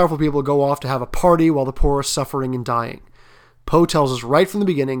rich, powerful people go off to have a party while the poor are suffering and dying. Poe tells us right from the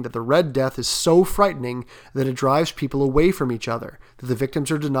beginning that the Red Death is so frightening that it drives people away from each other, that the victims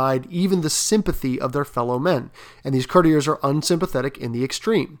are denied even the sympathy of their fellow men, and these courtiers are unsympathetic in the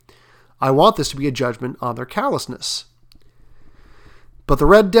extreme. I want this to be a judgment on their callousness. But the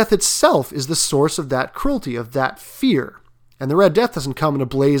Red Death itself is the source of that cruelty, of that fear. And the Red Death doesn't come in a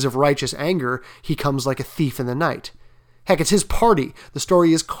blaze of righteous anger, he comes like a thief in the night. Heck, it's his party. The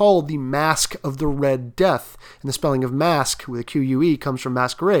story is called The Mask of the Red Death, and the spelling of mask with a Q-U-E comes from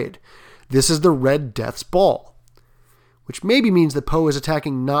masquerade. This is the Red Death's ball, which maybe means that Poe is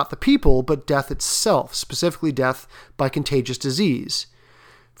attacking not the people, but death itself, specifically death by contagious disease,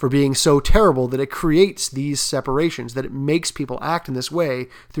 for being so terrible that it creates these separations, that it makes people act in this way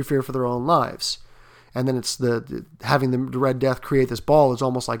through fear for their own lives. And then it's having the Red Death create this ball is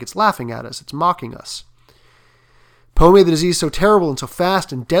almost like it's laughing at us, it's mocking us. Poe made the disease so terrible and so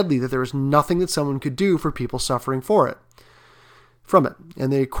fast and deadly that there was nothing that someone could do for people suffering from it.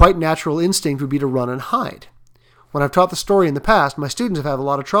 And the quite natural instinct would be to run and hide. When I've taught the story in the past, my students have had a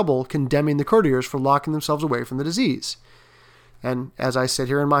lot of trouble condemning the courtiers for locking themselves away from the disease. And as I sit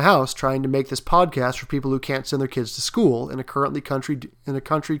here in my house trying to make this podcast for people who can't send their kids to school in a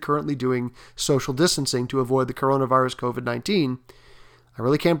country currently doing social distancing to avoid the coronavirus COVID-19, I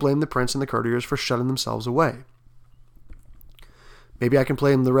really can't blame the prince and the courtiers for shutting themselves away. Maybe I can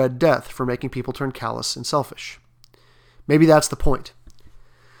blame the Red Death for making people turn callous and selfish. Maybe that's the point.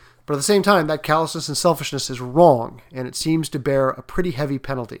 But at the same time, that callousness and selfishness is wrong, and it seems to bear a pretty heavy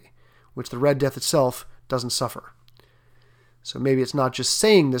penalty, which the Red Death itself doesn't suffer. So maybe it's not just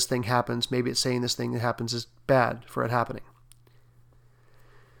saying this thing happens, maybe it's saying this thing that happens is bad for it happening.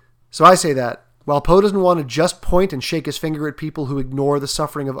 So I say that, while Poe doesn't want to just point and shake his finger at people who ignore the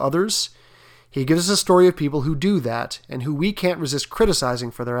suffering of others, he gives us a story of people who do that and who we can't resist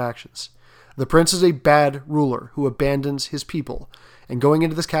criticizing for their actions. The prince is a bad ruler who abandons his people, and going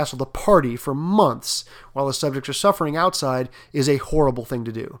into this castle to party for months while his subjects are suffering outside is a horrible thing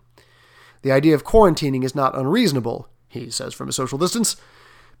to do. The idea of quarantining is not unreasonable, he says from a social distance,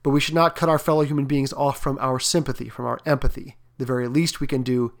 but we should not cut our fellow human beings off from our sympathy, from our empathy. The very least we can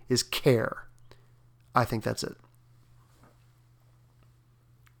do is care. I think that's it.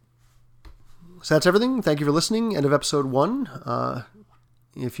 So that's everything. Thank you for listening. End of episode 1.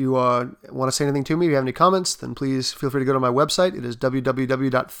 If you want to say anything to me, if you have any comments, then please feel free to go to my website. It is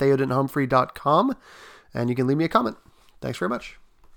www.theodenhumphrey.com, and you can leave me a comment. Thanks very much.